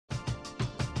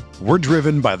We're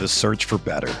driven by the search for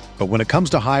better. But when it comes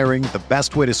to hiring, the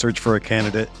best way to search for a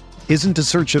candidate isn't to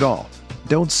search at all.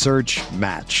 Don't search,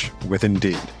 match with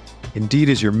Indeed. Indeed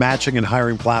is your matching and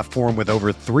hiring platform with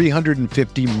over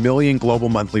 350 million global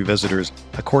monthly visitors,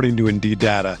 according to Indeed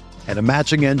data, and a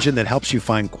matching engine that helps you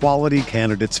find quality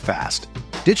candidates fast.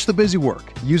 Ditch the busy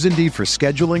work. Use Indeed for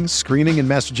scheduling, screening, and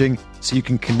messaging so you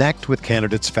can connect with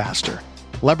candidates faster.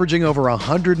 Leveraging over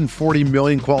 140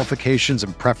 million qualifications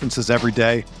and preferences every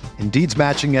day, Indeed's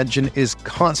matching engine is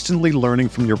constantly learning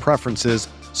from your preferences,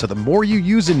 so the more you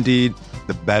use Indeed,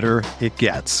 the better it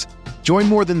gets. Join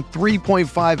more than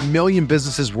 3.5 million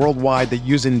businesses worldwide that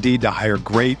use Indeed to hire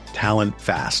great talent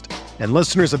fast. And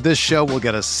listeners of this show will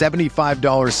get a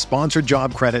 $75 sponsored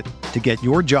job credit to get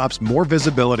your jobs more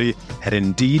visibility at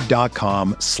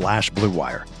Indeed.com/Blue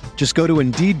Wire. Just go to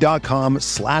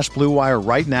Indeed.com/Blue Wire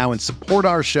right now and support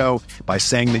our show by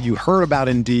saying that you heard about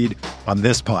Indeed on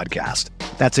this podcast.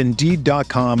 That's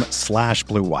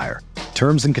Indeed.com/Blue Wire.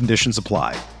 Terms and conditions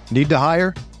apply. Need to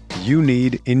hire? You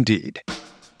need Indeed.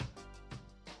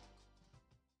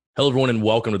 Hello, everyone, and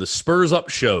welcome to the Spurs Up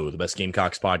Show, the best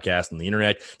Gamecocks podcast on the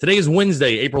internet. Today is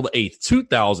Wednesday, April the 8th,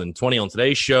 2020. On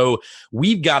today's show,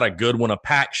 we've got a good one, a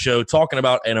packed show, talking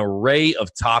about an array of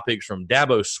topics from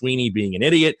Dabo Swinney being an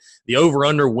idiot, the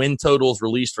over-under win totals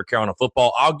released for Carolina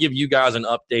football. I'll give you guys an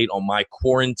update on my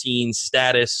quarantine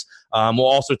status. We'll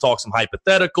also talk some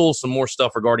hypotheticals, some more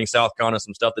stuff regarding South Carolina,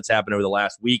 some stuff that's happened over the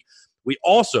last week. We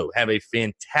also have a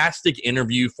fantastic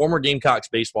interview. Former Gamecocks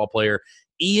baseball player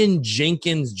Ian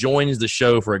Jenkins joins the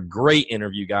show for a great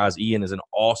interview, guys. Ian is an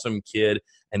awesome kid,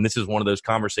 and this is one of those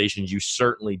conversations you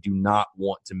certainly do not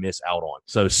want to miss out on.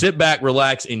 So sit back,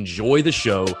 relax, enjoy the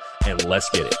show, and let's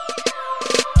get it.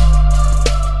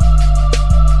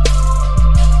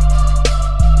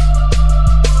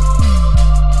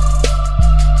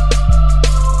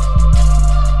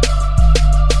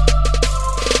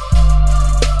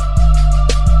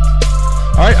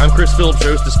 All right, I'm Chris Phillips,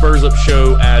 host of the Spurs Up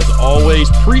Show. As always,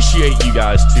 appreciate you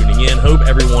guys tuning in. Hope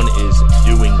everyone is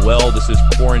doing well. This is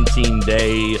quarantine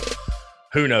day.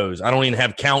 Who knows? I don't even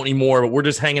have count anymore, but we're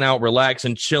just hanging out,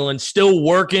 relaxing, chilling, still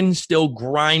working, still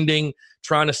grinding,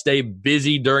 trying to stay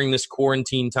busy during this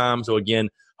quarantine time. So again,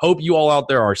 hope you all out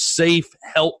there are safe,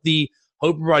 healthy.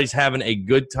 Hope everybody's having a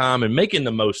good time and making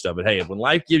the most of it. Hey, when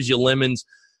life gives you lemons,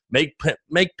 make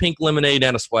pink lemonade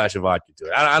and a splash of vodka to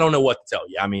it. I don't know what to tell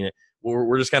you. I mean,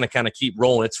 we're just going to kind of keep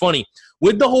rolling. It's funny.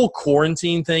 With the whole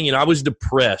quarantine thing, I was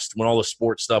depressed when all the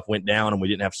sports stuff went down and we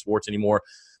didn't have sports anymore.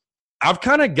 I've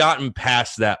kind of gotten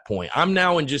past that point. I'm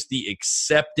now in just the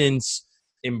acceptance,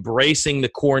 embracing the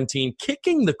quarantine,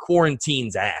 kicking the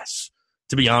quarantine's ass,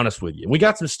 to be honest with you. We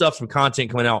got some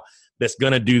content coming out that's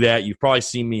going to do that. You've probably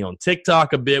seen me on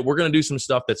TikTok a bit. We're going to do some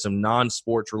stuff that's some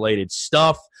non-sports related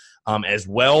stuff as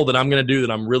well that I'm going to do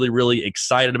that I'm really, really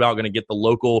excited about. Going to get the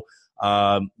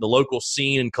local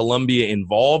scene in Columbia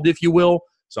involved, if you will.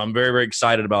 So I'm very, very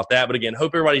excited about that. But again,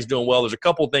 hope everybody's doing well. There's a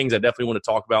couple of things I definitely want to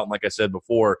talk about. And like I said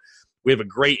before, we have a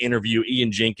great interview.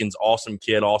 Ian Jenkins, awesome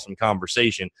kid, awesome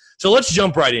conversation. So let's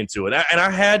jump right into it. And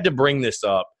I had to bring this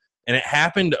up, and it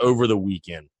happened over the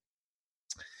weekend.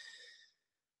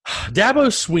 Dabo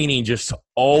Swinney just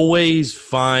always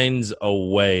finds a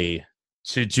way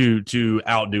to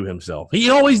outdo himself. He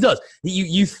always does.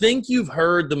 You think you've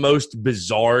heard the most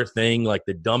bizarre thing, like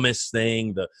the dumbest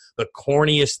thing, the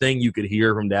corniest thing you could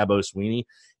hear from Dabo Swinney,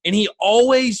 and he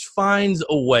always finds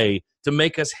a way to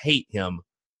make us hate him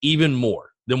even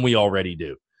more than we already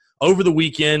do. Over the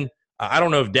weekend, I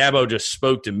don't know if Dabo just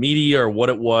spoke to media or what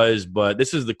it was, but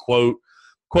this is the quote,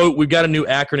 "We've got a new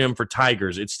acronym for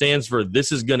Tigers. It stands for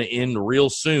This Is Gonna End Real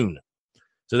Soon."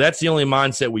 So that's the only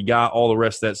mindset we got. All the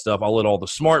rest of that stuff, I'll let all the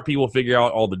smart people figure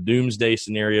out all the doomsday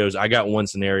scenarios. I got one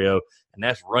scenario, and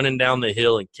that's running down the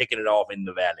hill and kicking it off in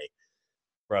the valley.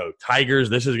 Bro, Tigers,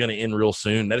 this is going to end real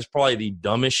soon. That is probably the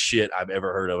dumbest shit I've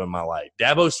ever heard of in my life.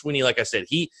 Dabo Swinney, like I said,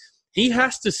 he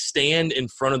has to stand in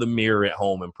front of the mirror at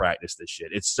home and practice this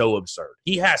shit. It's so absurd.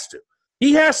 He has to.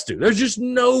 He has to. There's just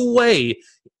no way.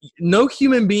 No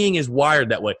human being is wired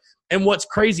that way. And what's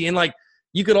crazy, and like,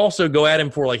 you could also go at him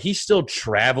for, like, he's still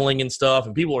traveling and stuff,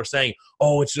 and people are saying,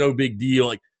 oh, it's no big deal.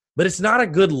 Like, but it's not a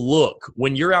good look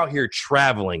when you're out here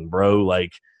traveling, bro.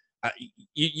 Like,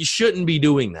 you shouldn't be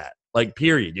doing that. Like,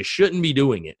 period. You shouldn't be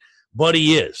doing it. But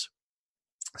he is.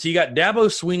 So you got Dabo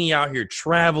Swinney out here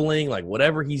traveling, like,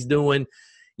 whatever he's doing,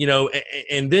 you know,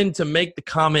 and then to make the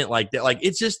comment like that, like,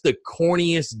 it's just the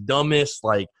corniest, dumbest,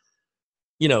 like,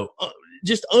 you know,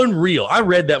 just unreal. I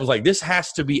read that, was like, this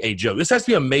has to be a joke. This has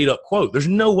to be a made-up quote. There's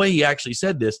no way he actually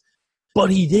said this, but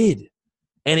he did.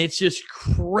 And it's just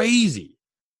crazy.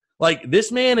 Like,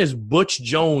 this man is Butch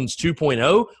Jones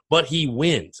 2.0, but he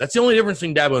wins. That's the only difference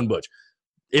between Dabo and Butch.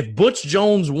 If Butch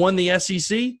Jones won the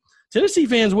SEC, Tennessee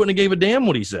fans wouldn't have gave a damn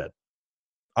what he said.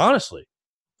 Honestly.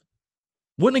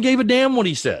 Wouldn't have gave a damn what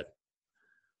he said.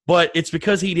 But it's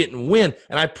because he didn't win.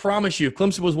 And I promise you, if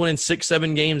Clemson was winning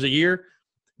 6-7 games a year,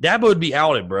 Dabo would be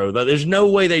outed, bro. There's no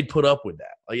way they'd put up with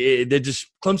that. Like,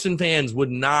 Clemson fans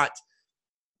would not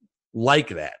like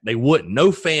that. They wouldn't.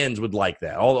 No fans would like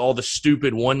that. All the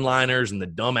stupid one-liners and the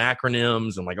dumb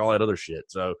acronyms and like all that other shit.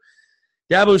 So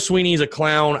Dabo Swinney's a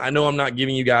clown. I know I'm not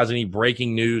giving you guys any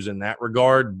breaking news in that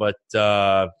regard, but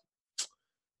yeah,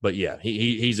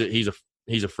 he's a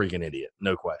freaking idiot,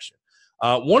 no question.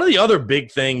 One of the other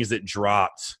big things that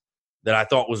dropped that I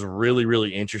thought was really,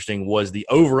 really interesting was the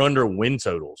over-under win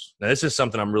totals. Now, this is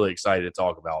something I'm really excited to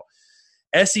talk about.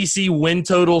 SEC win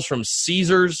totals from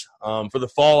Caesars for the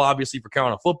fall, obviously, for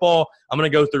Carolina football. I'm going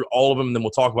to go through all of them, and then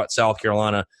we'll talk about South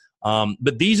Carolina.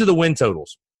 But these are the win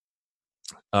totals.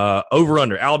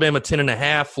 Over-under, Alabama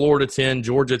 10.5, Florida 10,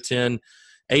 Georgia 10,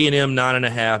 A&M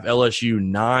 9.5, LSU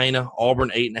 9,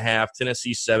 Auburn 8.5,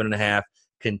 Tennessee 7.5,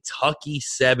 Kentucky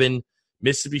 7,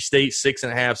 Mississippi State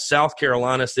 6.5, South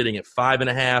Carolina sitting at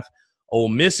 5.5, Ole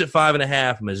Miss at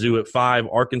 5.5, Mizzou at 5,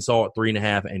 Arkansas at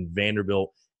 3.5, and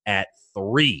Vanderbilt at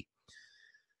 3.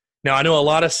 Now, I know a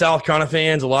lot of South Carolina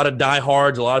fans, a lot of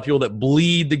diehards, a lot of people that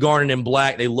bleed the garnet and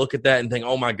black. They look at that and think,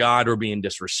 "Oh my God, we're being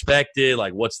disrespected."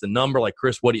 Like, what's the number? Like,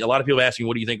 Chris, a lot of people ask me,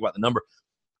 "What do you think about the number?"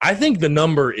 I think the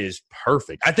number is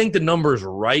perfect. I think the number is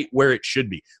right where it should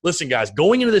be. Listen, guys,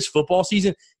 going into this football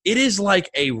season, it is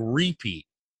like a repeat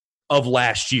of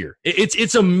last year.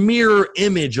 It's a mirror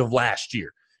image of last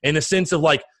year in the sense of,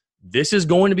 like, this is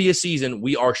going to be a season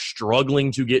we are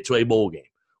struggling to get to a bowl game.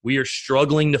 We are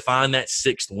struggling to find that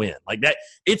 6th win. Like that,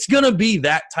 it's going to be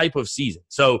that type of season.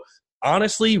 So,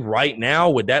 honestly, right now,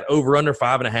 with that over-under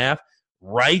 5.5,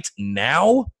 right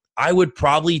now, I would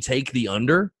probably take the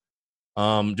under,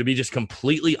 to be just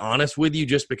completely honest with you,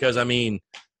 just because, I mean,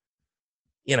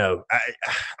 you know,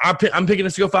 I'm picking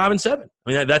us to go 5-7. I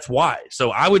mean, that's why.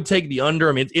 So I would take the under.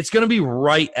 I mean, it's going to be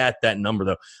right at that number,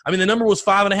 though. I mean, the number was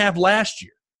 5.5 last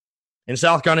year, and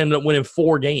South Carolina ended up winning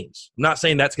 4 games. I'm not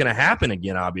saying that's going to happen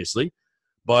again, obviously,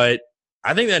 but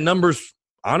I think that number's,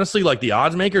 honestly, like the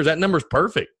odds makers, that number's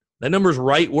perfect. That number's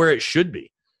right where it should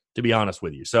be, to be honest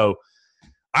with you. So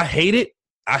I hate it.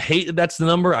 I hate that that's the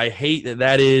number. I hate that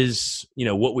that is, you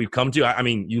know, what we've come to. I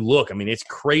mean, you look, I mean, it's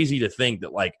crazy to think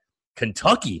that, like,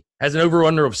 Kentucky has an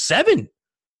over-under of 7.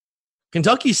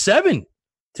 Kentucky's 7.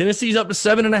 Tennessee's up to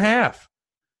 7.5.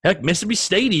 Heck, Mississippi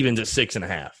State even's at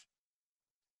 6.5.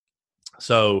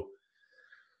 So,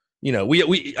 you know,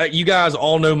 you guys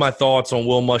all know my thoughts on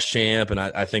Will Muschamp, and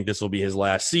I think this will be his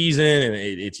last season, and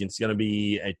it's going to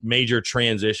be a major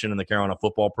transition in the Carolina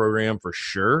football program for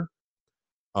sure.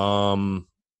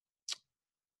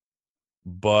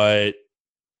 But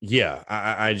yeah,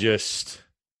 I just,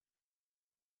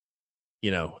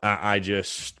 you know, I don't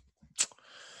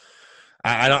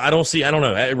see, I don't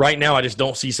know. Right now, I just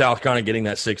don't see South Carolina getting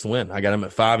that 6th win. I got them at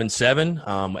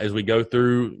 5-7. As we go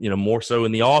through, you know, more so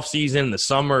in the off season, the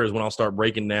summer is when I'll start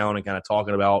breaking down and kind of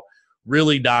talking about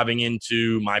really diving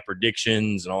into my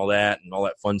predictions and all that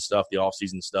fun stuff, the off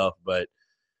season stuff. But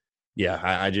yeah,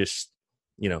 I just,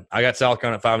 you know, I got South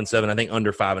Carolina at 5-7. I think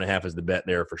under 5.5 is the bet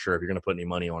there for sure. If you're going to put any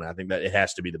money on it, I think that it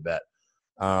has to be the bet.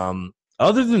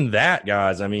 Other than that,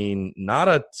 guys, I mean, not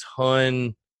a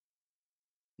ton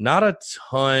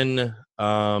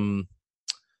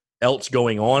else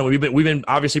going on. We've been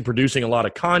obviously producing a lot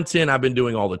of content. I've been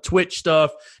doing all the Twitch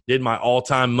stuff. Did my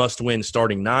all-time must-win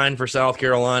starting 9 for South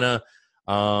Carolina.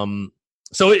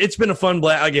 So it's been a fun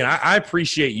blast. Again, I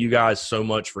appreciate you guys so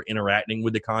much for interacting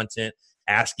with the content,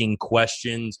 asking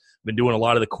questions. Been doing a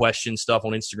lot of the question stuff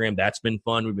on Instagram. That's been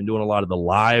fun. We've been doing a lot of the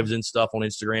lives and stuff on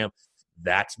Instagram.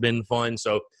 That's been fun.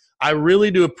 So I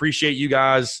really do appreciate you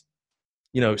guys,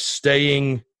 you know,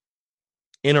 staying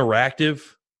interactive.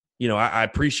 You know, I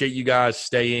appreciate you guys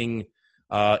staying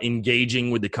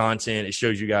engaging with the content. It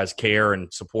shows you guys care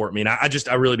and support me. And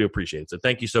I really do appreciate it. So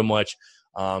thank you so much.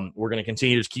 We're going to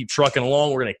continue to just keep trucking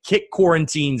along. We're going to kick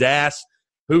quarantine's ass.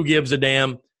 Who gives a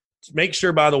damn? Make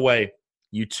sure, by the way,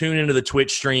 you tune into the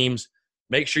Twitch streams.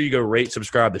 Make sure you go rate,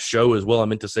 subscribe the show as well. I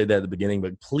meant to say that at the beginning,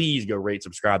 but please go rate,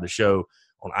 subscribe the show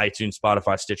on iTunes,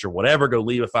 Spotify, Stitcher, whatever. Go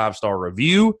leave a 5-star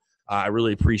review. I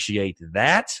really appreciate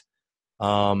that.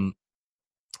 And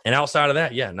outside of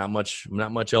that, yeah, not much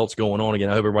else going on. Again,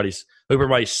 I hope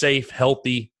everybody's safe,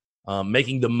 healthy,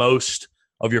 making the most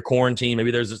of your quarantine.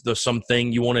 Maybe there's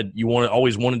something you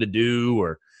always wanted to do,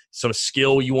 or some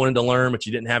skill you wanted to learn but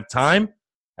you didn't have time.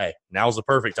 hey, now's the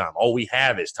perfect time. All we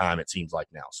have is time, it seems like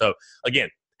now. So, again,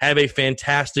 have a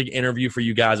fantastic interview for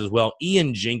you guys as well.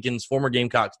 Ian Jenkins, former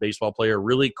Gamecocks baseball player,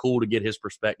 really cool to get his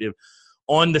perspective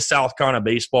on the South Carolina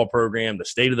baseball program, the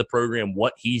state of the program,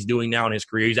 what he's doing now in his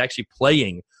career. He's actually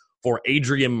playing for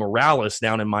Adrian Morales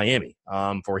down in Miami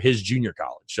for his junior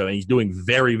college. So, and he's doing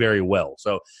very, very well.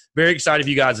 So very excited for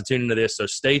you guys to tune into this. So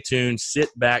stay tuned, sit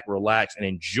back, relax, and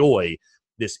enjoy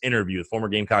this interview with former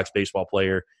Gamecocks baseball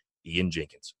player Ian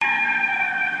Jenkins.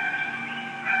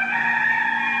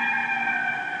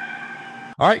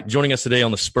 All right, joining us today on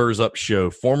the Spurs Up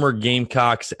Show, former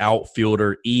Gamecocks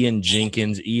outfielder Ian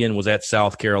Jenkins. Ian was at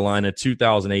South Carolina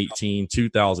 2018,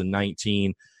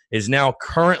 2019, is now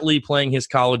currently playing his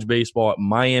college baseball at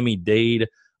Miami-Dade,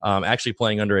 actually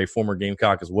playing under a former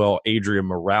Gamecock as well, Adrian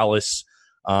Morales.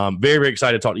 Very, very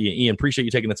excited to talk to you, Ian. Appreciate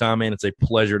you taking the time, man. It's a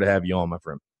pleasure to have you on, my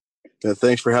friend. Yeah,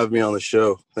 thanks for having me on the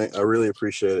show. I really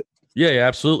appreciate it. Yeah,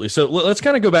 absolutely. So let's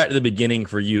kind of go back to the beginning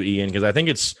for you, Ian, because I think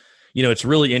it's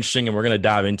really interesting, and we're going to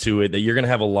dive into it, that you're going to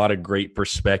have a lot of great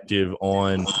perspective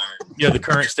on, the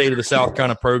current state of the South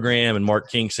Carolina program and Mark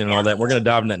Kingston and all that. We're going to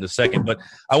dive into that in a second. But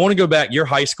I want to go back. Your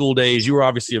high school days, you were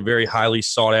obviously a very highly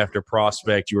sought-after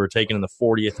prospect. You were taken in the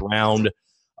 40th round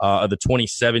of the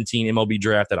 2017 MLB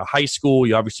draft at a high school.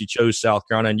 You obviously chose South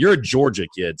Carolina, and you're a Georgia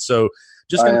kid. So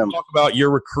just going to talk about your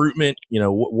recruitment,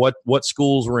 what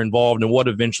schools were involved and what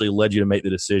eventually led you to make the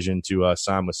decision to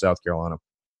sign with South Carolina.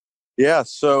 Yeah,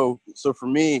 so for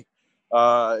me,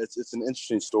 it's an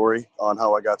interesting story on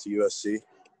how I got to USC.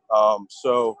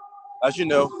 So, as you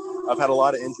know, I've had a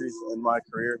lot of injuries in my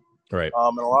career, right?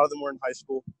 And a lot of them were in high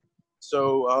school.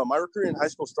 So my recruiting in high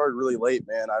school started really late,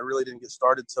 man. I really didn't get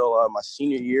started till my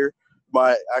senior year,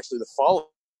 the following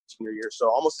senior year. So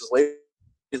almost as late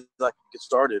as I could get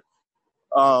started.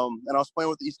 And I was playing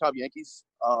with the East Cobb Yankees,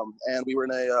 and we were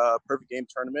in a perfect game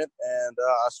tournament, and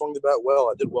I swung the bat well.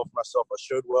 I did well for myself. I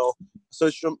showed well. I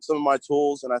showed some of my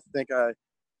tools, and I think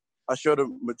I showed a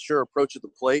mature approach at the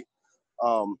plate,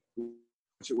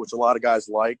 which a lot of guys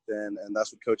liked, and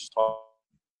that's what coaches taught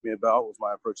me about, was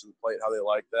my approach to the plate, how they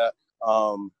liked that.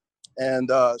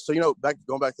 So going back to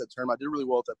that tournament, I did really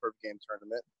well at that perfect game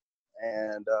tournament,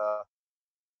 and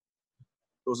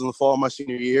it was in the fall of my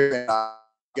senior year, and I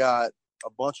got a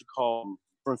bunch of calls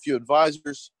from a few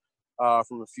advisors,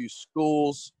 from a few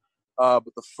schools.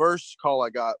 But the first call I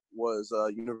got was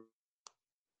University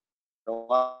of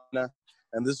Carolina,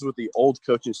 and this is with the old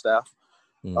coaching staff,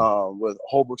 with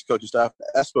Holbrook's coaching staff.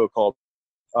 Espo called.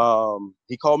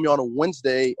 He called me on a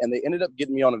Wednesday, and they ended up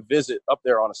getting me on a visit up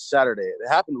there on a Saturday. It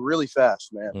happened really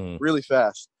fast, man, really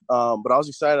fast. But I was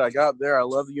excited. I got up there. I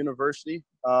love the university.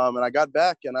 And I got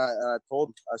back, and I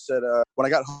said, when I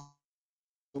got home,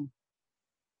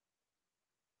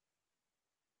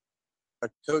 I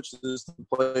coached this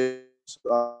place.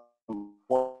 I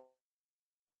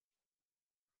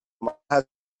had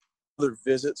other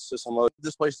visits to some other,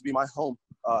 this place to be my home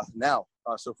now.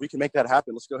 So if we can make that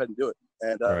happen, let's go ahead and do it.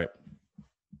 And right.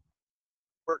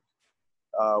 Work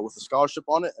with a scholarship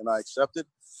on it, and I accepted.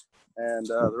 And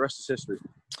the rest is history,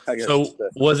 I guess. So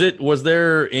was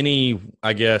there any,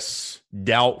 I guess,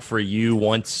 doubt for you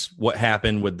once what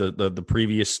happened with the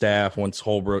previous staff, once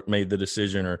Holbrook made the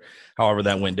decision, or however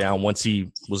that went down, once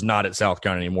he was not at South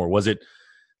Carolina anymore? Was it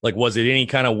any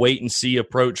kind of wait and see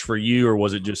approach for you, or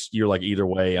was it just you're like, either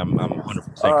way, I'm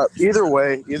 100%?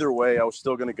 Either way, I was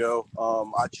still going to go.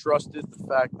 I trusted the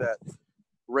fact that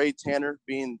Ray Tanner,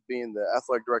 being the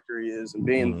athletic director he is, and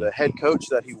being the head coach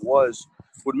that he was,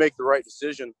 would make the right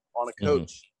decision on a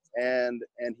coach. And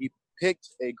he picked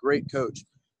a great coach.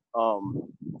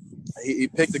 He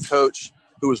picked a coach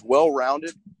who was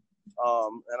well-rounded,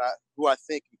 who I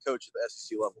think can coach at the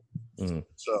SEC level.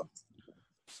 So.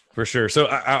 For sure. So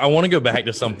I want to go back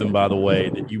to something, by the way,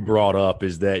 that you brought up,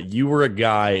 is that you were a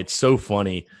guy, it's so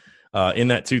funny, in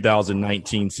that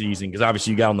 2019 season, because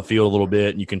obviously you got on the field a little bit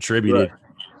and you contributed. Right.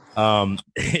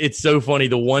 It's so funny.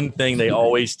 The one thing they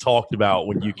always talked about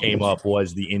when you came up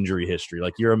was the injury history.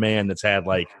 Like, you're a man that's had,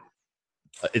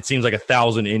 it seems like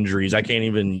 1,000 injuries. I can't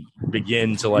even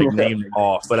begin to name them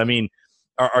off. But I mean,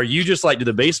 are you just do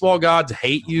the baseball gods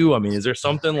hate you? I mean, is there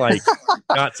something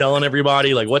not telling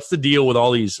everybody? What's the deal with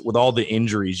all the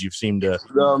injuries you've seemed to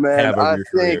have over your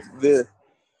career? I think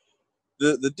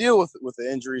the deal with the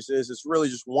injuries is it's really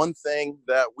just one thing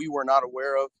that we were not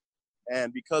aware of.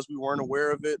 And because we weren't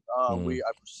aware of it, I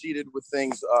proceeded with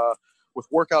things, with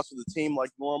workouts with the team like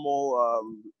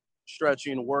normal,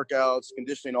 stretching, workouts,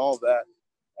 conditioning, all of that.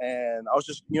 And I was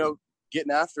just,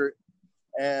 getting after it.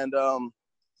 And,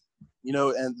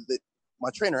 my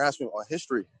trainer asked me my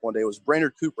history one day. It was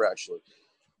Brainerd Cooper, actually.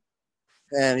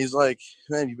 And he's like,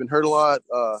 man, you've been hurt a lot.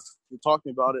 You talked to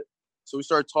me about it. So we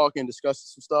started talking, discussing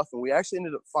some stuff, and we actually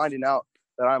ended up finding out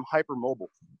that I'm hypermobile.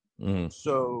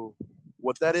 So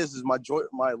what that is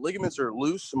my ligaments are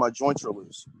loose and my joints are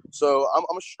loose. So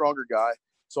I'm a stronger guy.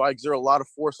 So I exert a lot of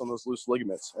force on those loose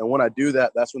ligaments. And when I do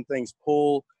that, that's when things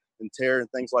pull and tear and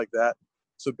things like that.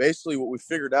 So basically what we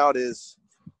figured out is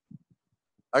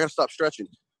I got to stop stretching.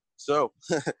 So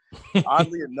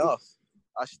oddly enough,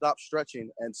 I stopped stretching.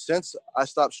 And since I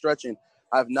stopped stretching,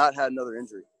 I've not had another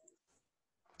injury.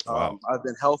 Wow. I've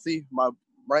been healthy.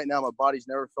 Right now, my body's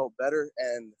never felt better.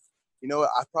 And you know what?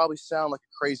 I probably sound like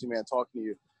a crazy man talking to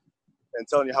you and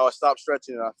telling you how I stopped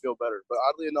stretching and I feel better. But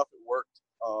oddly enough, it worked.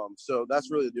 So that's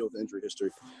really the deal with injury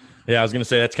history. Yeah, I was going to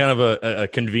say that's kind of a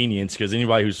convenience because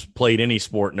anybody who's played any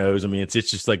sport knows. I mean, it's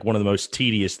just like one of the most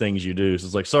tedious things you do. So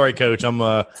it's like, sorry, coach,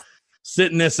 I'm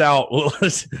sitting this out.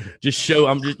 Just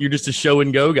show. You're just a show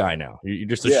and go guy now. You're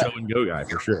just a show and go guy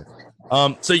for sure.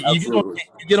 So you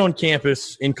get on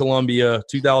campus in Columbia,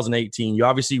 2018. You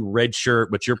obviously redshirt,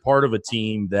 but you're part of a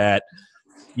team that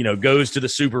goes to the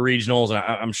super regionals. And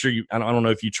I'm sure I don't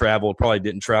know if you traveled. Probably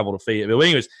didn't travel to Fayetteville. But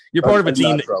anyways, you're part of a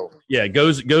team that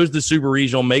goes to the super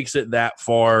regional, makes it that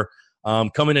far.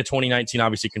 Coming to 2019,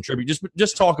 obviously contribute.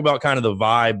 Just talk about kind of the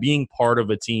vibe, being part of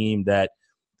a team that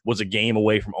was a game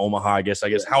away from Omaha. I guess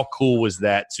how cool was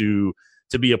that to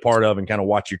be a part of and kind of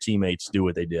watch your teammates do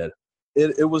what they did.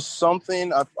 It was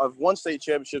something. I've won state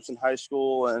championships in high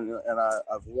school, and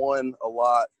I've won a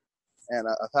lot, and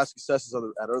I've had successes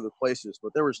at other places,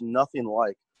 but there was nothing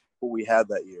like what we had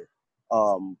that year.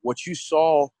 What you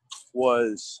saw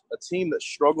was a team that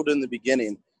struggled in the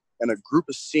beginning and a group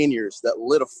of seniors that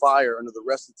lit a fire under the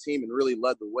rest of the team and really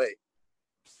led the way.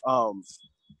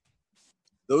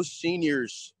 Those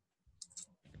seniors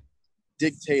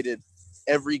dictated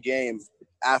every game.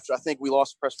 After I think we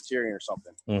lost Presbyterian or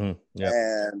something,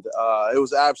 and it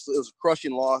was a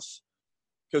crushing loss.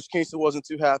 Coach Kingston wasn't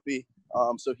too happy,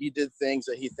 so he did things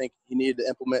that he needed to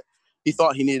implement. He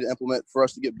thought he needed to implement for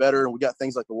us to get better, and we got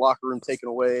things like the locker room taken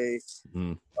away,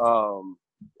 the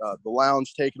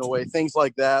lounge taken away, things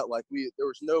like that. Like there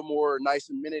was no more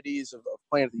nice amenities of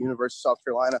playing at the University of South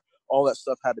Carolina. All that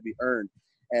stuff had to be earned,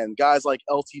 and guys like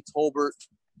L.T. Tolbert,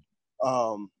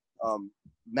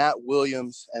 Matt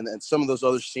Williams, and some of those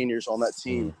other seniors on that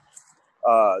team,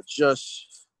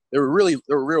 they were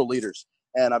real leaders.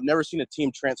 And I've never seen a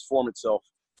team transform itself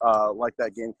like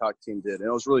that Gamecock team did. And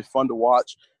it was really fun to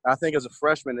watch. And I think as a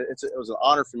freshman, it was an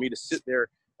honor for me to sit there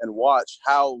and watch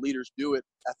how leaders do it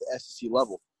at the SEC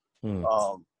level.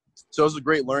 So it was a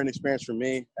great learning experience for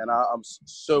me, and I'm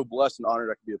so blessed and honored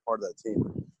I could be a part of that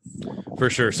team. For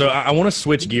sure. So I want to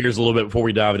switch gears a little bit before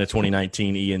we dive into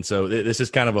 2019, Ian. So this is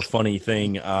kind of a funny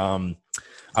thing I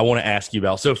want to ask you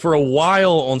about. So for a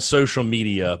while on social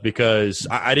media, because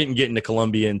I didn't get into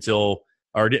Columbia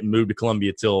didn't move to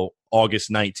Columbia until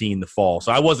August 19, the fall.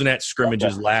 So I wasn't at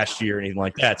scrimmages last year or anything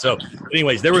like that. So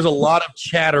anyways, there was a lot of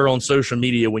chatter on social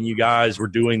media when you guys were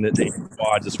doing the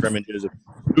squads, the scrimmages of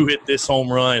who hit this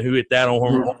home run, who hit that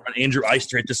home run, Andrew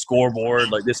Eister hit the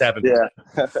scoreboard, like this happened.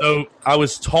 Yeah. So I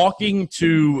was talking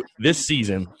to this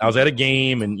season. I was at a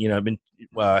game and, I've been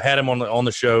had him on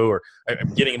the show or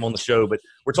I'm getting him on the show, but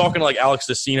we're talking like Alex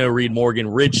Destino, Reed Morgan,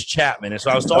 Ridge Chapman. And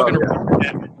so I was talking to Ridge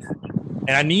Chapman.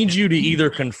 And I need you to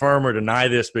either confirm or deny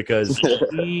this because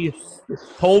he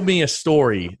told me a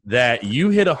story that you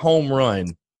hit a home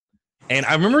run. And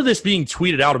I remember this being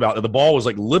tweeted out about that the ball was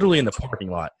like literally in the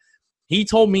parking lot. He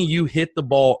told me you hit the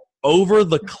ball over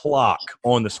the clock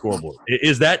on the scoreboard.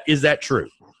 Is that true?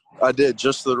 I did,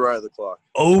 just to the right of the clock.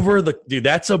 Dude,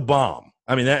 that's a bomb.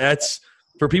 I mean, that's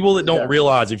for people that don't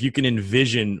realize if you can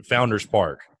envision Founders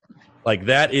Park, like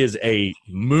that is a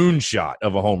moonshot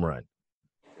of a home run.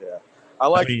 I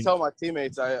like to tell my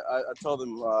teammates, I tell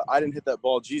them I didn't hit that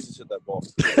ball. Jesus hit that ball.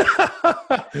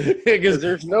 Because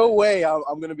there's no way I'm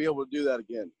going to be able to do that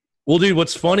again. Well, dude,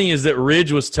 what's funny is that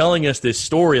Ridge was telling us this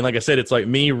story. And like I said, it's like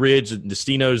me, Ridge,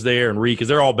 Destino's there, and Reed, because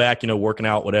they're all back, working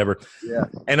out, whatever. Yeah.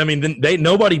 And, I mean,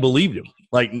 nobody believed him.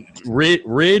 Like Reed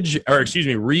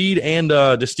and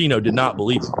Destino did not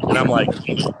believe him. And I'm like,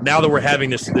 now that we're having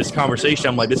this conversation,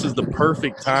 I'm like, this is the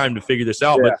perfect time to figure this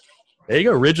out. Yeah. But there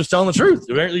you go. Ridge was telling the truth.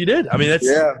 Apparently you did. I mean, that's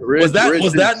Ridge,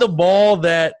 was that the ball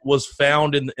that was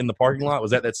found in the parking lot?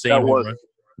 Was that same home run?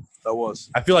 That was.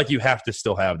 I feel like you have to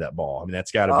still have that ball. I mean,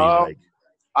 that's got to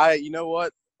be you know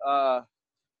what? I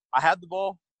had the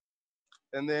ball,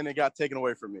 and then it got taken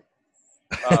away from me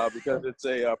because it's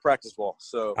a practice ball.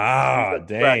 So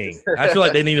dang! I feel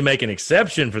like they need to make an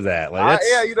exception for that. Like,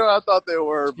 I thought they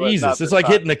were. But Jesus, it's like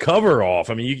hitting the cover off.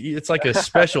 I mean, it's like a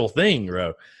special thing,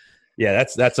 bro. Yeah,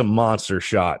 that's a monster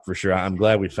shot for sure. I'm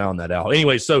glad we found that out.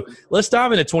 Anyway, so let's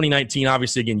dive into 2019.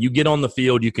 Obviously, again, you get on the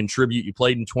field, you contribute. You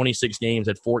played in 26 games,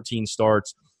 had 14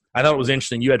 starts. I thought it was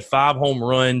interesting. You had 5 home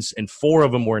runs, and 4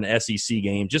 of them were in SEC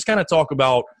games. Just kind of talk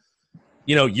about,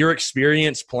 your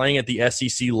experience playing at the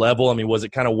SEC level. I mean, was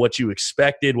it kind of what you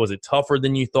expected? Was it tougher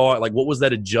than you thought? Like, what was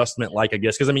that adjustment like, I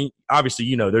guess? Because, I mean,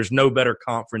 obviously, there's no better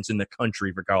conference in the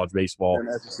country for college baseball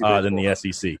than the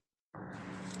SEC.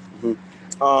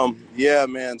 Yeah,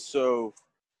 man. So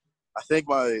I think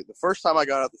the first time I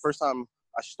got out, the first time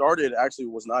I started actually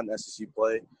was not an SEC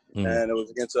play, and it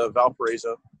was against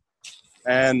Valparaiso.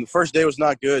 And the first day was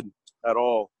not good at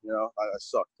all. I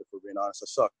sucked, if we're being honest. I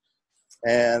sucked.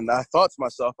 And I thought to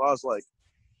myself, I was like,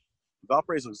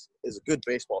 Valparaiso is a good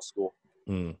baseball school.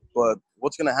 But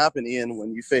what's going to happen, Ian,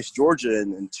 when you face Georgia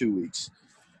in 2 weeks?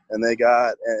 And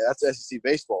that's SEC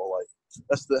baseball. Like,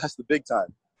 that's the big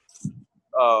time.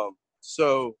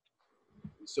 So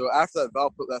after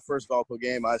that first Valpo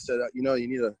game, I said, you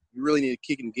really need to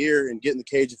kick in gear and get in the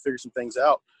cage and figure some things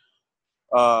out.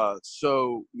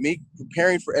 So me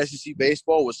preparing for SEC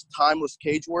baseball was timeless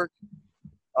cage work.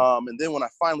 And then when I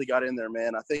finally got in there,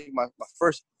 man, I think my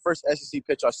first SEC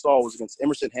pitch I saw was against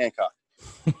Emerson Hancock.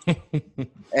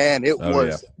 And it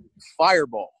was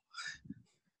fireball.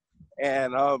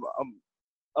 And I'm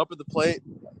up at the plate.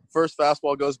 First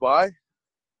fastball goes by.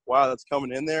 Wow, that's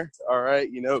coming in there. All right,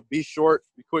 be short,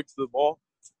 be quick to the ball.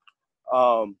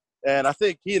 And I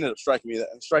think he ended up striking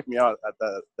me out at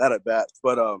that at bat.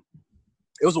 But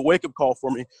it was a wake-up call for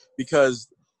me because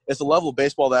it's a level of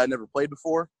baseball that I never played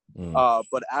before.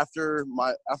 But after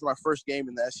my first game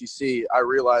in the SEC, I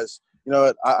realized,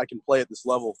 I can play at this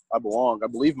level. I belong. I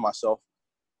believe in myself.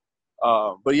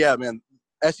 But yeah, man,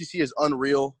 SEC is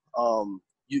unreal.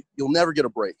 You'll never get a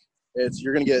break.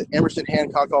 You're going to get Emerson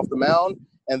Hancock off the mound,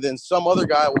 and then some other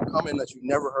guy will come in that you've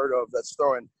never heard of that's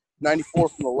throwing 94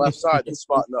 from the left side that's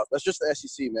spotting up. That's just the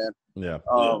SEC, man. Yeah.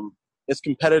 It's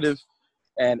competitive,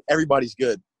 and everybody's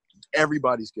good.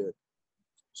 Everybody's good.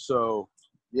 So,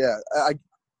 yeah,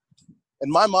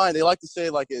 in my mind, they like to say,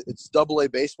 like, it's double-A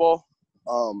baseball.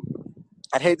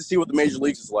 I'd hate to see what the major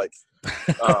leagues is like.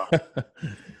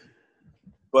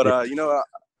 But I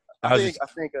think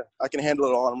I can handle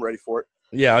it all, and I'm ready for it.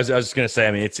 Yeah, I was just going to say,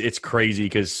 I mean, it's crazy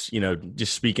because,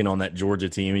 just speaking on that Georgia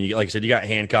team, and like I said, you got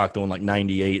Hancock throwing like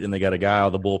 98, and they got a guy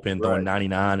out of the bullpen throwing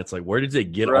 99. It's like, where did they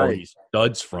get all these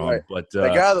studs from? Right. But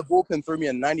that guy out of the bullpen threw me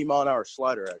a 90-mile-an-hour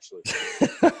slider, actually.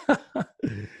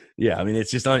 Yeah, I mean, it's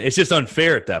just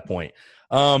unfair at that point.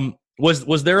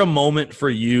 Was there a moment for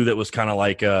you that was kind of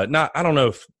like I don't know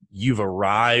if you've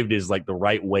arrived is like the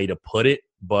right way to put it,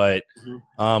 but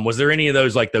was there any of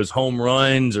those like those home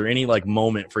runs or any like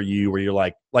moment for you where you're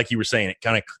like you were saying, it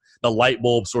kind of the light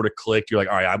bulb sort of clicked? You're like,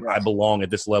 all right, I belong at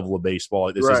this level of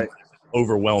baseball. This isn't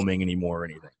overwhelming anymore or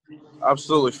anything.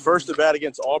 Absolutely. First at bat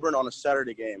against Auburn on a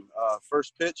Saturday game.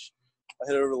 First pitch, I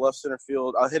hit it over the left center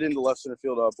field. I hit into the left center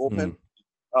field bullpen.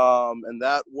 And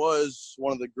that was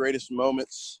one of the greatest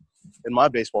moments in my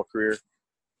baseball career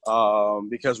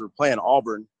because we're playing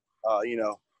Auburn.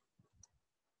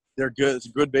 They're good. It's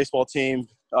a good baseball team.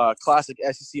 Classic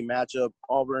SEC matchup,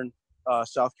 Auburn,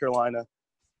 South Carolina.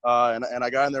 And I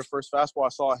got in there first fastball. I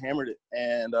saw I hammered it.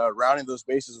 And rounding those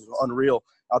bases was unreal.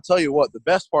 I'll tell you what, the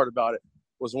best part about it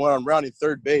was when I'm rounding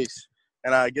third base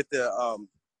and I get to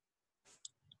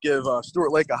give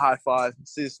Stuart Lake a high five,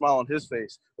 see the smile on his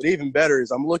face. But even better is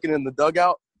I'm looking in the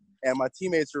dugout, and my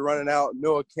teammates are running out.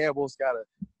 Noah Campbell's got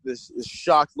this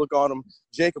shocked look on him.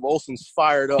 Jacob Olson's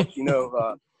fired up.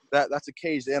 That's a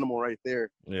caged animal right there.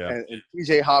 Yeah. And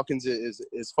TJ Hopkins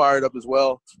is fired up as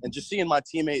well. And just seeing my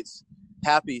teammates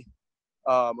happy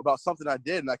about something I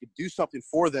did, and I could do something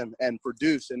for them and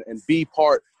produce and be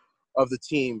part of the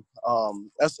team.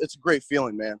 It's a great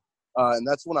feeling, man. And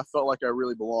that's when I felt like I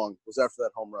really belonged, was after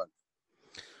that home run.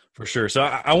 For sure. So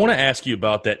I want to ask you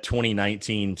about that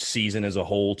 2019 season as a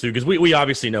whole, too, because we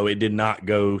obviously know it did not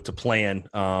go to plan.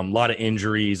 A lot of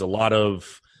injuries, a lot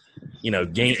of,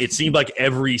 game. It seemed like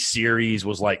every series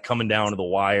was like coming down to the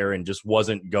wire and just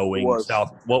wasn't going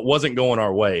south. Wasn't going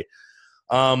our way.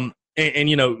 And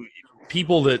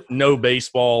people that know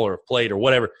baseball or played or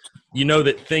whatever,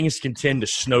 that things can tend to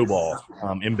snowball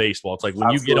in baseball. It's like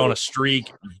when you get on a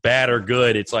streak, bad or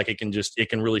good, it's like it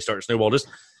can really start to snowball. Just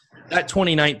that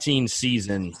 2019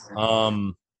 season,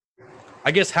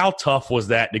 I guess how tough was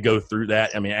that to go through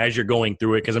that? I mean, as you're going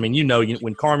through it, because,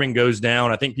 when Carmen goes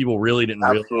down, I think people really didn't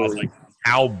realize like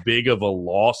how big of a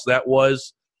loss that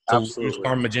was to lose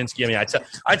Carmen Majinsky. I mean,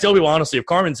 I tell people honestly, if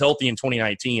Carmen's healthy in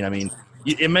 2019,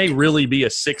 it may really be a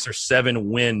 6 or 7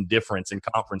 win difference in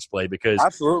conference play because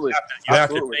Absolutely. you have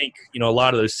to think, a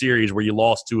lot of those series where you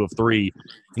lost 2 of 3,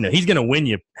 he's going to win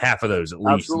you half of those at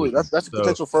least. Absolutely. That's a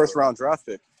potential first-round draft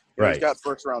pick. Right. He's got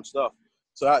first-round stuff.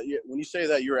 So when you say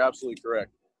that, you're absolutely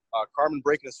correct. Carmen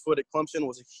breaking his foot at Clemson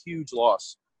was a huge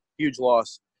loss,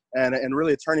 and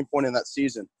really a turning point in that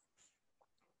season.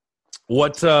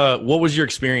 What was your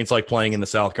experience like playing in the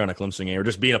South Carolina Clemson game, or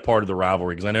just being a part of the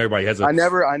rivalry? Because I know everybody has I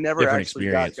never actually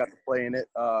got to play in it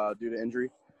due to injury,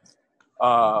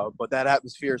 but that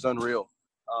atmosphere is unreal.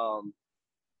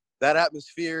 That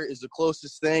atmosphere is the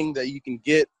closest thing that you can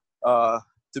get to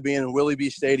being in Willie B.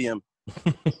 Stadium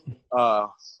on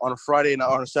a Friday night,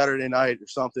 on a Saturday night, or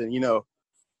something.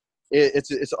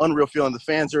 It's an unreal feeling.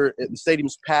 The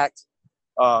stadium's packed.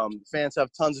 The fans have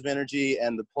tons of energy,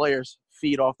 and the players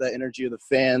feed off that energy of the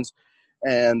fans.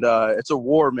 And it's a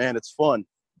war, man. It's fun.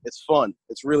 It's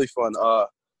really fun.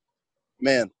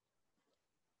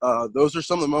 Those are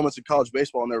some of the moments in college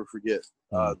baseball I'll never forget.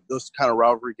 Those kind of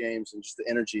rivalry games and just the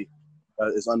energy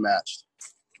is unmatched.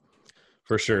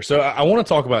 For sure. So I want to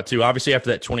talk about, too, obviously after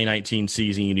that 2019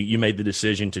 season, you made the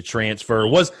decision to transfer.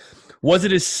 Was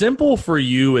it as simple for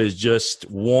you as just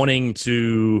wanting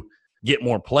to get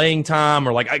more playing time,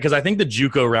 or because I think the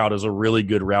JUCO route is a really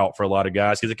good route for a lot of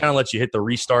guys because it kind of lets you hit the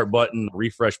restart button,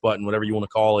 refresh button, whatever you want to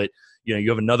call it. You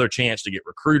have another chance to get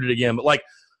recruited again. But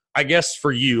I guess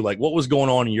for you, what was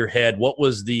going on in your head? What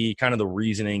was the kind of the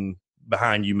reasoning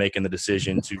behind you making the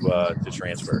decision to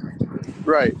transfer?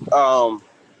 Right.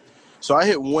 So I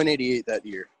hit 188 that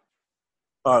year,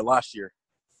 last year.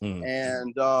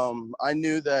 And I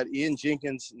knew that Ian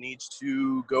Jenkins needs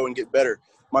to go and get better.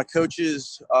 My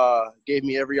coaches gave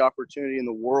me every opportunity in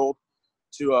the world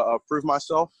to prove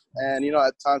myself. And,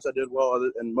 at times I did well,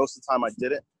 and most of the time I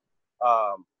didn't.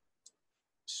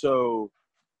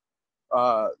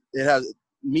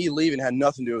 Me leaving had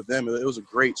nothing to do with them. It was a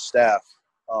great staff.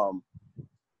 I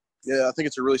think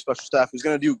it's a really special staff who's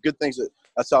going to do good things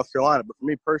at South Carolina. But for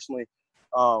me personally,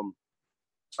 I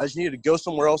just needed to go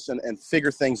somewhere else and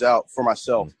figure things out for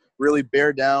myself, really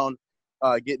bear down,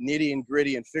 get nitty and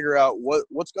gritty and figure out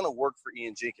what's going to work for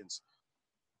Ian Jenkins.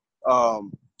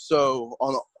 So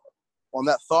on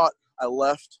that thought, I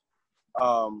left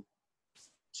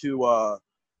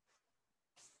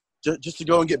just to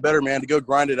go and get better, man, to go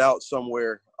grind it out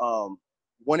somewhere.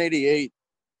 188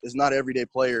 is not an everyday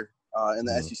player in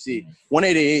the SEC.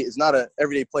 188 is not an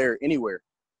everyday player anywhere.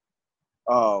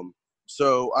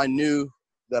 So I knew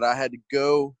that I had to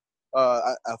go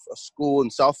a school in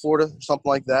South Florida or something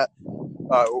like that,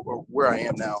 or where I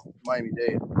am now,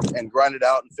 Miami-Dade, and grind it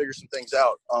out and figure some things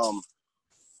out.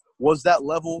 Was that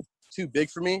level too big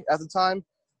for me at the time?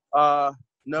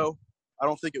 No, I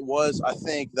don't think it was. I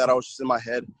think that I was just in my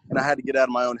head, and I had to get out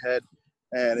of my own head.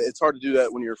 And it's hard to do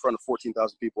that when you're in front of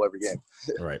 14,000 people every game.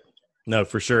 Right. No,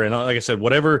 for sure. And like I said,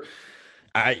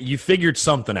 you figured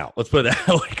something out. Let's put it that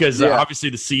way, because obviously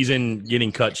the season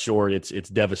getting cut short, it's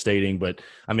devastating. But,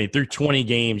 I mean, through 20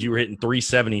 games, you were hitting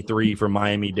 373 for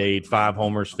Miami-Dade, 5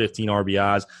 homers, 15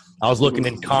 RBIs. I was looking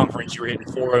in conference, you were hitting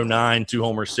 409, 2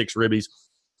 homers, 6 ribbies.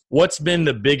 What's been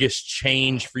the biggest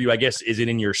change for you? I guess, is it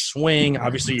in your swing?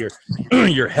 Obviously,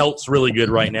 your health's really good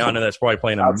right now. I know that's probably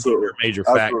playing a major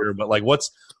factor. But,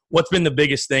 what's been the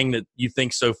biggest thing that you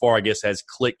think so far, I guess, has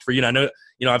clicked for you? And I know,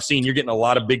 I've seen you're getting a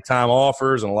lot of big-time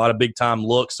offers and a lot of big-time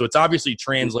looks, so it's obviously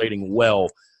translating well.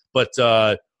 But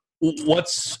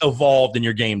what's evolved in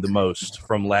your game the most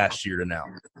from last year to now?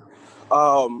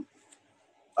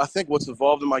 I think what's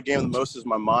evolved in my game the most is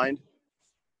my mind.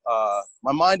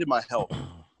 My mind and my health.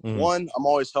 One, I'm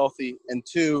always healthy. And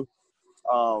two,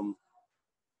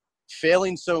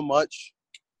 failing so much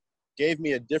gave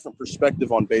me a different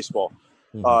perspective on baseball.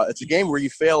 It's a game where you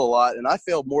fail a lot, and I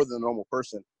failed more than a normal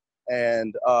person.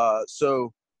 And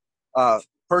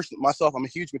myself, I'm a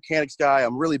huge mechanics guy.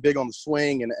 I'm really big on the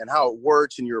swing and how it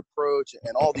works and your approach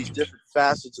and all these different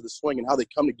facets of the swing and how they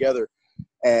come together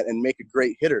and make a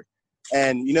great hitter.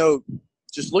 And,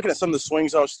 just looking at some of the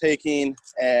swings I was taking,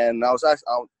 and I was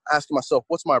asking myself,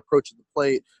 what's my approach at the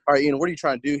plate? All right, what are you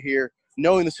trying to do here?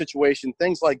 Knowing the situation,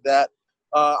 things like that.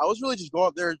 I was really just going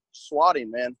up there swatting,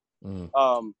 man.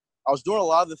 I was doing a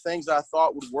lot of the things that I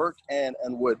thought would work and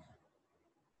would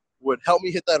help me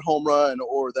hit that home run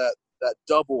or that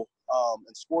double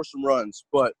and score some runs.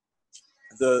 But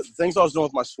the things I was doing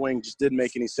with my swing just didn't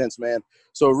make any sense, man.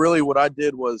 So really what I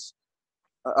did was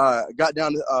got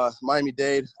down to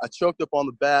Miami-Dade. I choked up on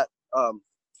the bat.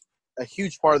 A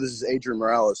huge part of this is Adrian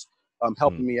Morales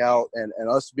helping me out and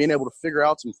us being able to figure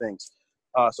out some things.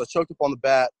 So I choked up on the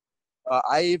bat,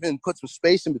 I even put some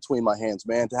space in between my hands,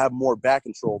 man, to have more bat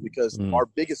control because our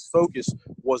biggest focus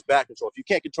was bat control. If you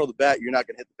can't control the bat, you're not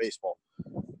going to hit the baseball.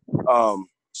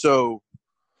 So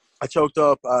I choked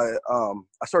up. I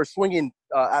started swinging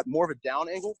at more of a down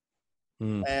angle.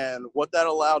 And what that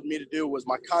allowed me to do was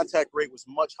my contact rate was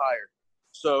much higher.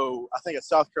 So I think at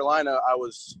South Carolina, I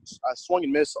swung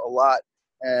and missed a lot,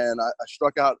 and I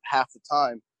struck out half the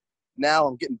time. Now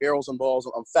I'm getting barrels on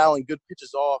balls. I'm fouling good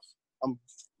pitches off. I'm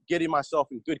getting myself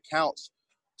in good counts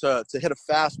to hit a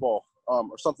fastball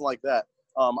or something like that.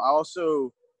 I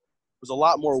also was a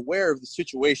lot more aware of the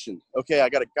situation. Okay, I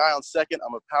got a guy on second.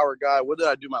 I'm a power guy. What did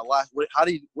I do my last? What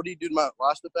do you do to my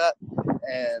last at bat?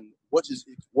 And what is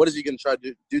he going to try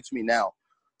to do to me now?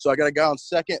 So I got a guy on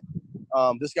second.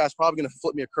 This guy's probably going to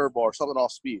flip me a curveball or something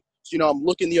off speed. So, I'm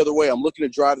looking the other way. I'm looking to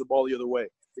drive the ball the other way.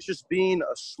 It's just being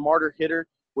a smarter hitter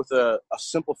with a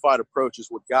simplified approach is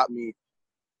what got me,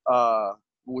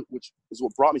 which is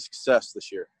what brought me success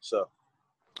this year. So.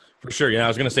 For sure. Yeah, I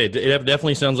was going to say, it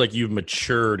definitely sounds like you've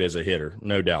matured as a hitter,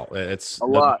 no doubt. It's a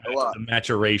lot. The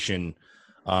maturation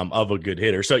of a good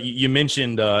hitter. So you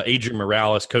mentioned Adrian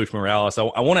Morales, Coach Morales.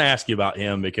 I want to ask you about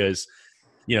him because,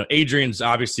 Adrian's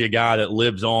obviously a guy that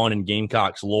lives on in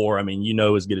Gamecocks lore. I mean,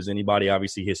 as good as anybody,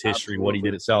 obviously, his history, what he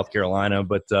did at South Carolina.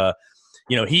 But,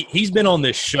 he's been on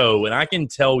this show, and I can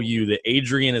tell you that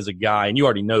Adrian is a guy, and you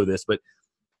already know this, but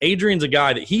Adrian's a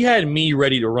guy that he had me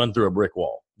ready to run through a brick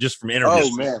wall just from interviews.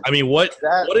 Oh, man. I mean, what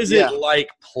is it like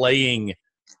playing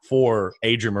for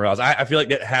Adrian Morales? I feel like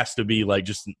that has to be like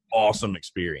just an awesome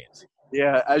experience.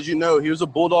 Yeah, as you know, he was a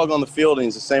bulldog on the field, and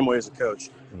he's the same way as a coach.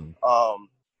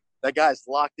 That guy's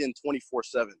locked in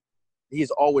 24/7. He's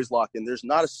always locked in. There's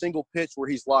not a single pitch where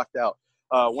he's locked out.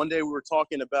 One day we were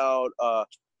talking about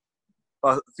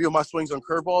a few of my swings on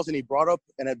curveballs, and he brought up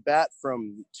an at-bat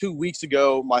from 2 weeks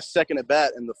ago, my second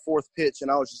at-bat and the fourth pitch, and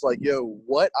I was just like, yo,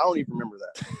 what? I don't even remember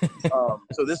that.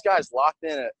 So this guy's locked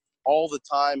in it all the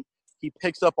time. He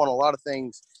picks up on a lot of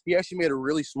things. He actually made a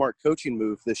really smart coaching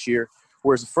move this year,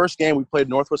 whereas the first game we played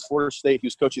Northwest Florida State, he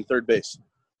was coaching third base,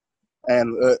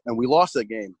 and we lost that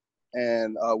game.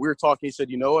 And we were talking. He said,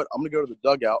 you know what, I'm going to go to the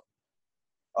dugout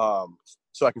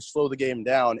so I can slow the game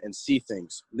down and see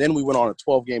things. Then we went on a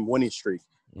 12-game winning streak.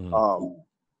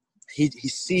 He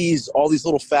sees all these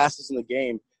little facets in the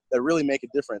game that really make a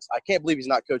difference. I can't believe he's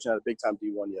not coaching at a big-time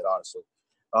D1 yet, honestly.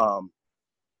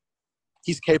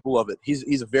 He's capable of it.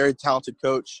 He's a very talented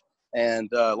coach. And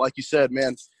like you said,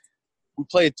 man, we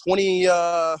played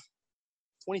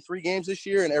 23 games this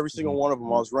year, and every single one of them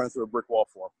I was running through a brick wall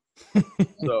for him.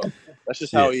 So that's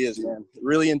just how he is, man.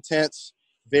 Really intense,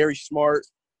 very smart,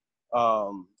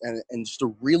 and just a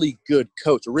really good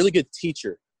coach, a really good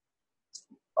teacher.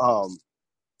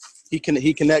 He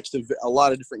connects to a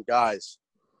lot of different guys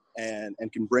and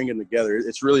can bring them together.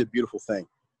 It's really a beautiful thing.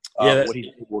 What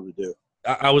he's able to do.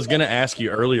 I was going to ask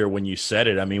you earlier when you said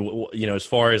it. I mean, as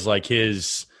far as like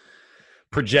his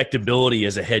projectability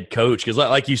as a head coach, because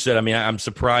like you said, I mean, I'm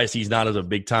surprised he's not as a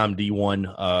big time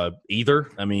D1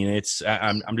 either. I mean,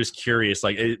 I'm just curious.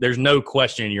 Like, there's no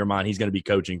question in your mind he's going to be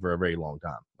coaching for a very long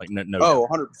time. Like, no.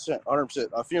 100%.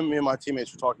 A few of me and my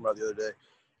teammates were talking about the other day,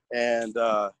 and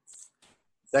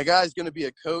that guy's going to be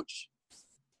a coach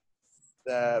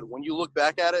that when you look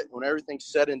back at it, when everything's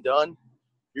said and done,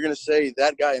 you're going to say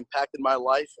that guy impacted my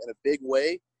life in a big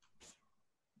way,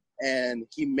 and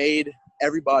he made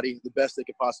everybody the best they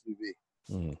could possibly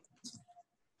be.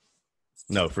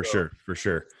 No, for sure.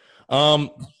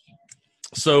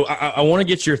 So I want to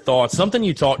get your thoughts. Something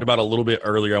you talked about a little bit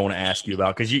earlier I want to ask you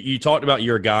about, because you talked about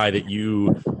you're a guy that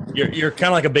you're kind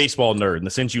of like a baseball nerd in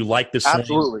the sense you like the swing.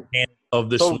 Absolutely. Of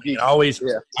the swing. I always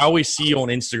see you on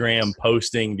Instagram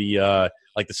posting the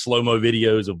like the slow-mo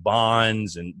videos of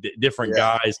Bonds and different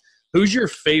guys. Who's your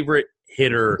favorite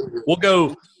hitter? We'll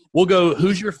go,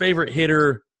 who's your favorite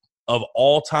hitter of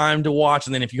all time to watch?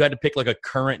 And then if you had to pick like a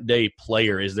current day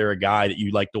player, is there a guy that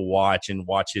you like to watch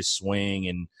his swing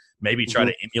and maybe try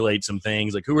to emulate some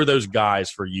things? Like, who are those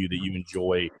guys for you that you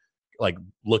enjoy, like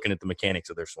looking at the mechanics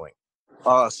of their swing?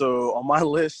 So on my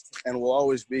list, and will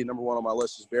always be number one on my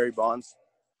list, is Barry Bonds.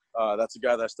 That's a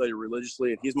guy that I study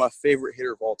religiously, and he's my favorite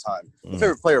hitter of all time, my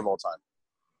favorite player of all time.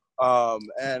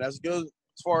 And as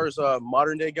far as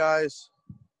modern day guys,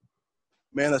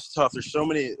 man, that's tough. There's so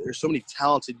many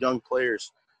talented young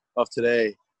players of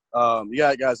today. You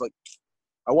got guys like,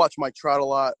 I watch Mike Trout a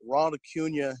lot. Ronald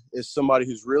Acuna is somebody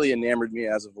who's really enamored me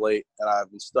as of late, and I've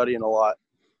been studying a lot,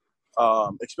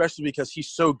 especially because he's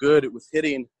so good with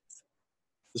hitting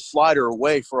the slider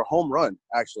away for a home run,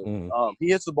 actually. He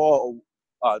hits the ball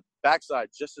backside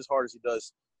just as hard as he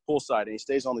does pull side, and he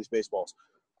stays on these baseballs.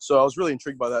 So I was really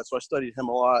intrigued by that, so I studied him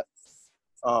a lot.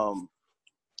 A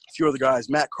few other guys,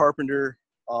 Matt Carpenter,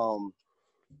 of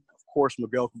course,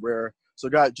 Miguel Cabrera. So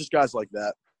guys like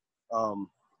that.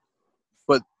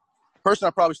 But the person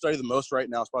I probably study the most right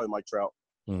now is probably Mike Trout.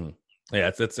 Mm. Yeah,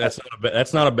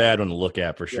 that's not a bad one to look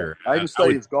at for sure. I even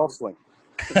studied his golf swing.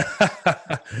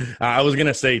 I was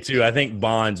gonna say too. I think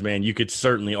Bonds, man, you could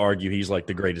certainly argue he's like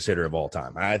the greatest hitter of all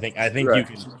time. I think Right. you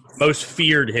can most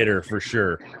feared hitter for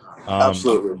sure.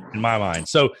 Absolutely. In my mind.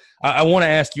 So I want to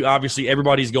ask you. Obviously,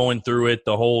 everybody's going through it.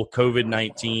 The whole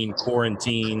COVID-19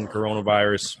 quarantine,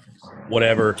 coronavirus,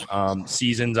 whatever.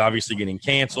 Seasons obviously getting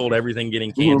canceled. Everything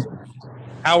getting canceled.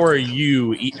 How are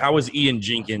you? How is Ian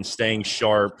Jenkins staying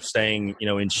sharp, staying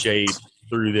in shape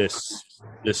through this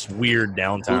weird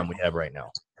downtime we have right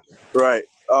now? Right.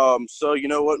 So you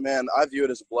know what, man? I view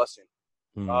it as a blessing.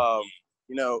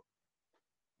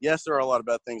 Yes, there are a lot of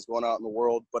bad things going on in the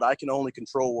world, but I can only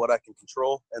control what I can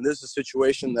control. And this is a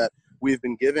situation that we've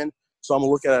been given. So I'm going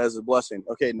to look at it as a blessing.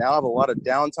 Okay, now I have a lot of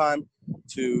downtime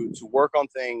to work on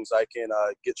things. I can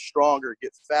get stronger,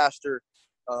 get faster,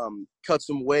 cut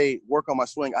some weight, work on my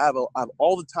swing. I have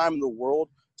all the time in the world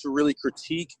to really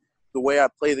critique the way I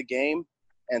play the game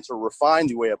and to refine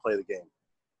the way I play the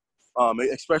game,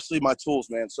 especially my tools,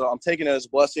 man. So I'm taking it as a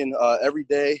blessing every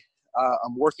day.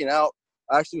 I'm working out.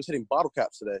 I actually was hitting bottle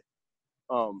caps today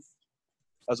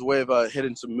as a way of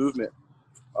hitting some movement.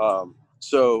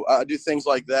 So I do things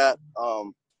like that.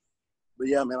 But,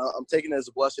 yeah, man, I'm taking it as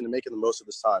a blessing and making the most of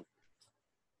this time.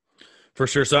 For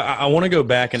sure. So I want to go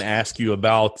back and ask you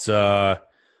about the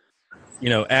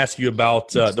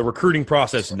recruiting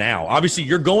process now. Obviously,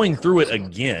 you're going through it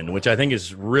again, which I think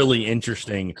is really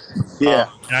interesting. Yeah.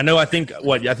 And I think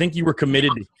you were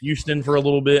committed to Houston for a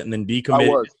little bit and then decommitted. I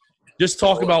was. Just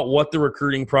talk about what the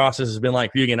recruiting process has been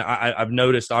like for you. Again, I've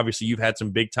noticed, obviously, you've had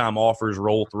some big-time offers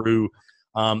roll through.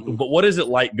 But what is it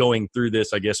like going through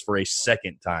this, I guess, for a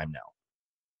second time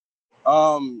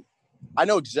now? I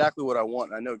know exactly what I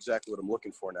want. I know exactly what I'm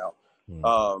looking for now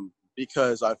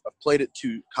because I've played at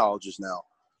 2 colleges now,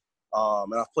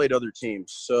 and I've played other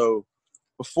teams. So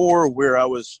before, where I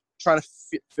was trying to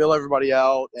fill everybody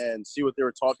out and see what they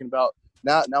were talking about,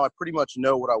 now I pretty much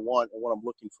know what I want and what I'm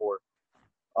looking for.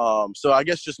 So I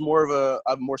guess just more of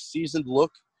a more seasoned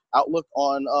outlook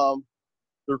on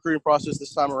the recruiting process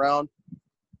this time around.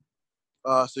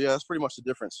 So yeah, that's pretty much the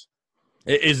difference.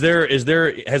 Has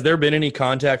there been any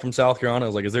contact from South Carolina?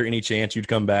 Like, is there any chance you'd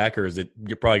come back, or is it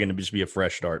you're probably going to just be a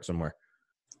fresh start somewhere?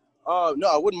 No,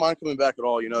 I wouldn't mind coming back at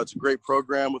all. It's a great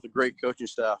program with a great coaching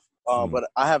staff. But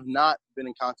I have not been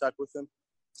in contact with them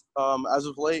as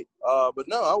of late. But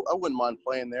no, I wouldn't mind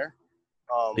playing there.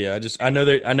 I know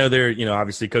they're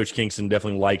obviously Coach Kingston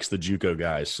definitely likes the JUCO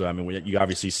guys. So I mean, you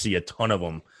obviously see a ton of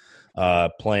them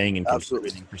playing and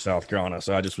contributing for South Carolina.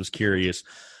 So I just was curious.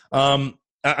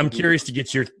 I'm curious to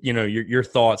get your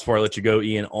thoughts before I let you go,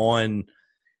 Ian, on,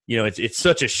 it's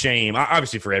such a shame,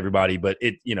 obviously for everybody, but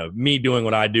me doing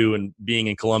what I do and being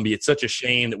in Columbia, it's such a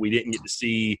shame that we didn't get to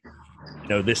see,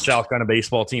 this South Carolina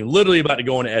baseball team literally about to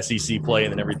go into SEC play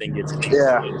and then everything gets canceled.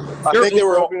 Yeah. I think they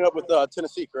were opening up with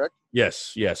Tennessee, correct?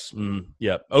 Yes.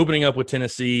 Opening up with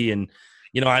Tennessee. And,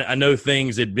 I know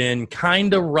things had been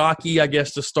kind of rocky, I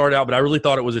guess, to start out, but I really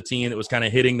thought it was a team that was kind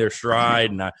of hitting their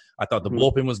stride, and I thought the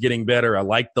bullpen was getting better. I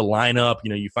liked the lineup.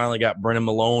 You finally got Brennan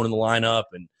Malone in the lineup,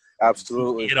 and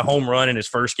absolutely he hit a home run in his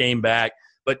first game back.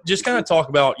 But just kind of talk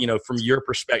about, from your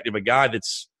perspective, a guy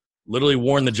that's literally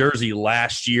worn the jersey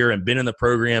last year and been in the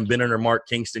program, been under Mark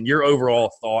Kingston, your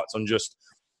overall thoughts on just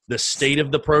the state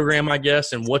of the program, I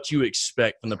guess, and what you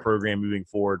expect from the program moving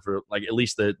forward for, like, at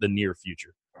least the near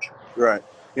future. Right.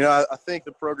 I think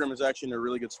the program is actually in a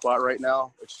really good spot right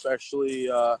now, especially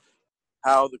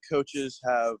how the coaches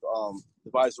have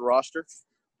devised the roster.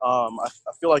 I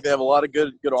feel like they have a lot of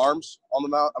good arms on the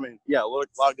mound. I mean, yeah, a lot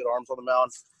of good arms on the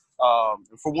mound.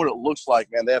 And from what it looks like,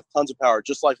 man, they have tons of power,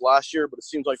 just like last year, but it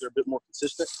seems like they're a bit more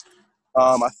consistent.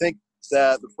 I think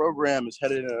that the program is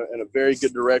headed in a very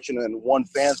good direction, and one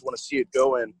fans want to see it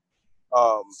go in.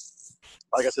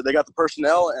 Like I said, they got the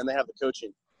personnel and they have the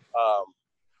coaching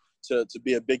to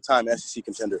be a big-time SEC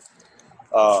contender.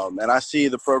 And I see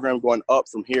the program going up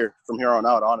from here on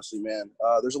out, honestly, man.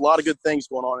 There's a lot of good things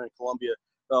going on in Columbia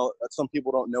that some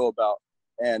people don't know about.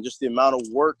 And just the amount of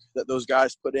work that those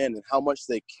guys put in and how much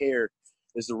they care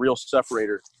is the real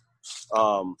separator.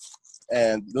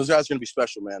 And those guys are going to be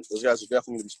special, man. Those guys are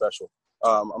definitely going to be special.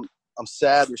 I'm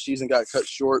sad their season got cut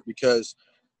short because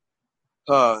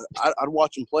I'd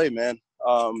watch them play, man.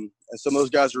 And some of those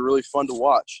guys are really fun to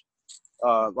watch.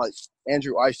 Like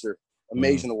Andrew Iser,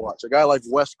 amazing to watch. A guy like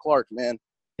Wes Clark, man.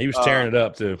 He was tearing it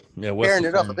up, too. Yeah, tearing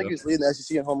it up. I think he was leading the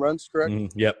SEC in home runs, correct?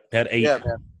 Yep, had 8. Yeah,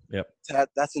 man. Yep.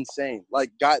 That's insane.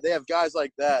 Like, they have guys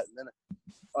like that, and then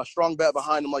a strong bat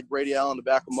behind them like Brady Allen to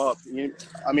back them up.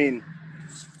 I mean,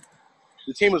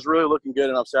 the team was really looking good,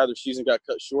 and I'm sad their season got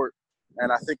cut short.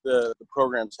 And I think the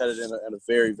program's headed in a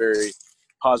very, very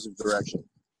positive direction.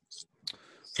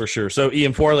 For sure. So,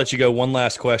 Ian, before I let you go, one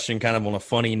last question, kind of on a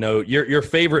funny note. Your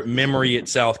favorite memory at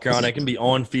South Carolina, it can be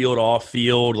on field, off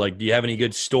field. Like, do you have any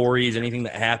good stories, anything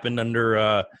that happened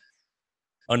under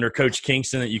Coach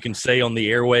Kingston that you can say on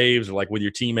the airwaves, or like with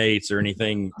your teammates, or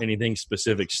anything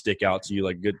specific stick out to you,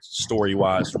 like good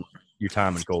story-wise from your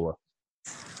time in Cola?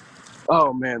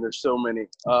 Oh, man, there's so many.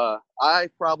 I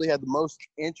probably had the most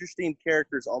interesting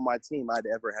characters on my team I'd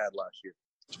ever had last year.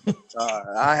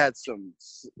 I had some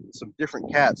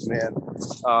different cats, man.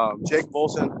 Jake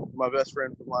Bolson, my best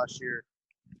friend from last year.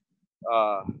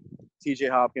 TJ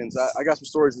Hopkins. I got some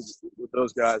stories with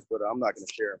those guys, but I'm not going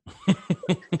to share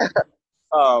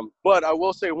them. But I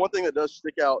will say one thing that does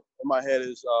stick out in my head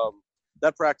is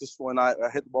that practice when I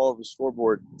hit the ball over the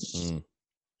scoreboard.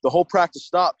 The whole practice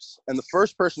stops, and the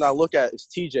first person I look at is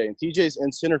TJ, and TJ's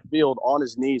in center field on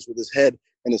his knees with his head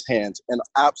in his hands in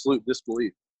absolute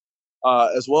disbelief.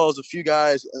 As well as a few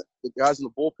guys, the guys in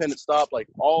the bullpen had stopped, like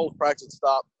all of practice had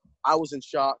stopped. I was in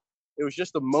shock. It was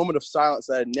just a moment of silence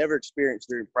that I had never experienced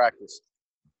during practice.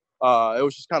 It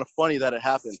was just kind of funny that it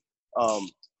happened.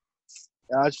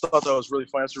 And I just thought that was really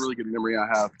fun. That's a really good memory I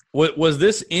have. Was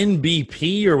this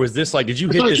NBP, or was this like, did you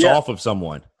hit this off of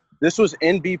someone? This was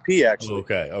NBP, actually.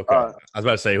 Okay. I was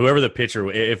about to say, whoever the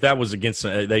pitcher, if that was against,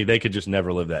 they could just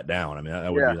never live that down. I mean,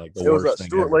 that would be like the worst thing.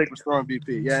 Stuart Lake was throwing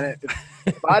BP. Yeah, and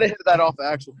if I'd have hit that off the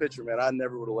actual pitcher, man, I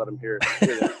never would have let him hear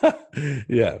it.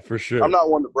 Yeah, for sure. I'm not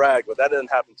one to brag, but that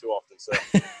doesn't happen too often. So,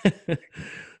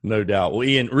 no doubt. Well,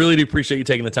 Ian, really do appreciate you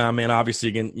taking the time, man. Obviously,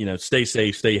 again, stay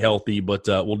safe, stay healthy, but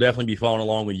we'll definitely be following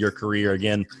along with your career.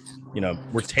 Again,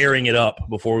 we're tearing it up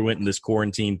before we went in this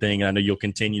quarantine thing, and I know you'll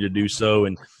continue to do so.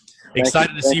 And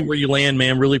excited to see where you land,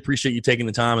 man. Really appreciate you taking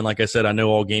the time. And like I said, I know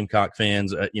all Gamecock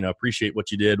fans, appreciate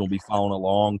what you did. We'll be following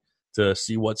along to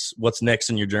see what's next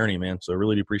in your journey, man. So I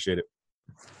really do appreciate it.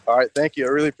 All right. Thank you. I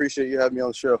really appreciate you having me on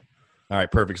the show. All right.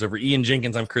 Perfect. So for Ian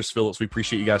Jenkins, I'm Chris Phillips. We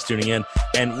appreciate you guys tuning in,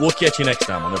 and we'll catch you next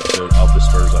time on an episode of the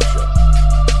Spurs Up Show.